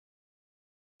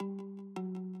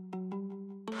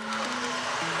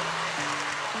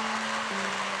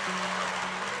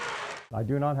I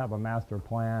do not have a master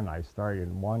plan. I started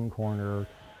in one corner.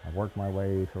 I worked my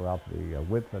way throughout the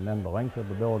width and then the length of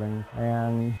the building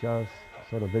and just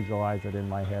sort of visualize it in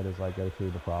my head as I go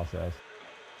through the process.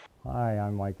 Hi,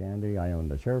 I'm Mike Andy. I am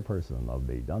the chairperson of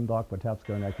the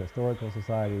Dundalk-Patapsco Historical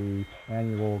Society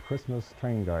annual Christmas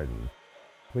Train Garden.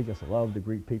 We just love to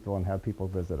greet people and have people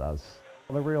visit us.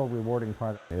 The real rewarding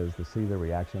part is to see the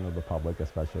reaction of the public,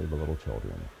 especially the little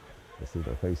children, to see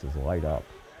their faces light up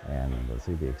and to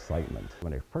see the excitement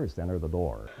when they first enter the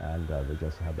door, and they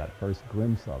just have that first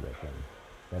glimpse of it and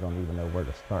they don't even know where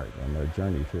to start in their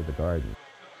journey through the garden.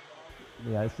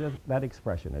 Yeah, it's just that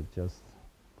expression. It just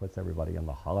puts everybody in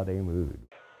the holiday mood.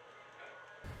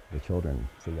 The children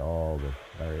see all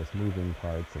the various moving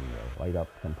parts and the light up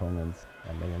components,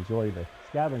 and they enjoy the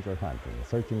scavenger hunt and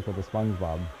searching for the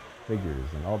SpongeBob figures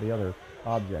and all the other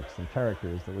objects and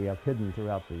characters that we have hidden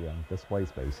throughout the display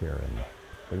space here, and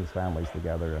brings families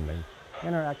together and they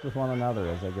interact with one another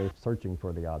as they go searching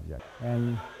for the object.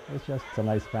 And it's just a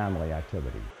nice family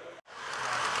activity.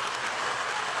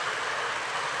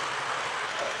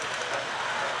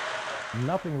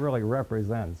 Nothing really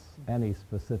represents any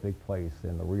specific place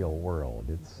in the real world.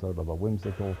 It's sort of a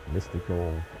whimsical,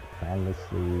 mystical,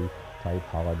 fantasy type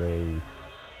holiday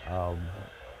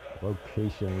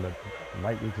location that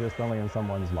might exist only in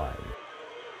someone's mind.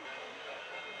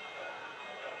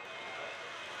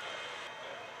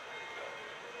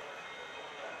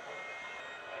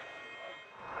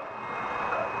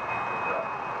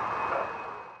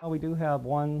 We do have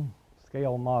one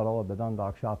scale model of the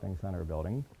Dundalk Shopping Center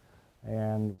building,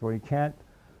 and we can't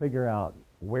figure out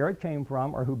where it came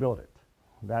from or who built it.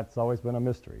 That's always been a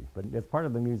mystery, but it's part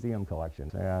of the museum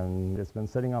collection, and it's been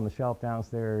sitting on the shelf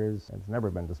downstairs. It's never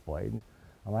been displayed.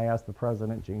 And I asked the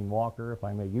president, Gene Walker, if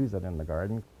I may use it in the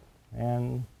garden,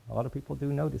 and a lot of people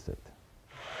do notice it.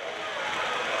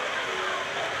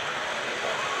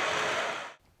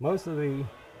 Most of the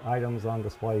items on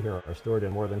display here are stored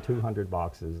in more than 200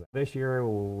 boxes. This year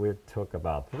it took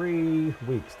about 3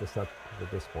 weeks to set the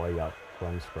display up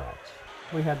from scratch.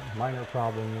 We had minor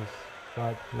problems,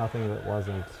 but nothing that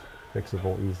wasn't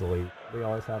fixable easily. We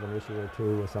always have an issue or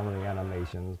two with some of the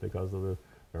animations because of the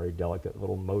very delicate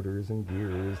little motors and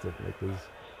gears that make these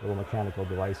little mechanical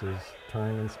devices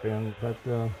turn and spin, but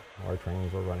our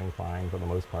trains were running fine for the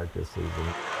most part this season.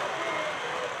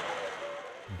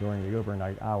 During the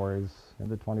overnight hours in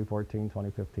the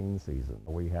 2014-2015 season,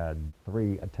 we had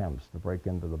 3 attempts to break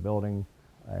into the building,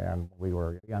 and we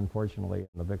were unfortunately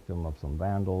the victim of some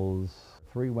vandals.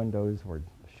 3 windows were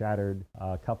shattered,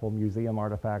 a couple museum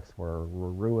artifacts were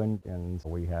ruined, and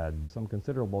we had some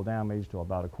considerable damage to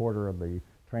about a quarter of the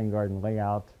train garden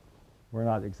layout. We're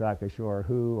not exactly sure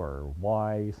who or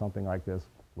why something like this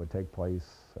would take place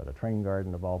at a train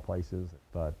garden of all places,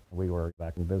 but we were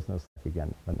back in business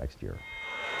again the next year.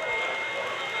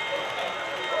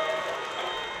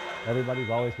 Everybody's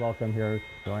always welcome here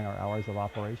during our hours of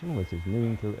operation, which is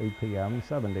noon through 8 p.m.,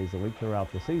 7 days a week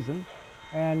throughout the season.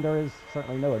 And there is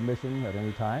certainly no admission at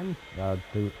any time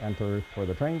to enter for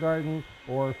the train garden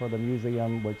or for the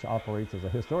museum, which operates as a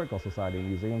historical society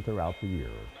museum throughout the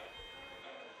year.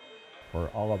 For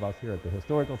all of us here at the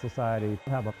Historical Society,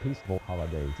 have a peaceful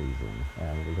holiday season,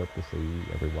 and we hope to see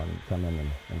everyone come in and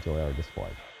enjoy our display.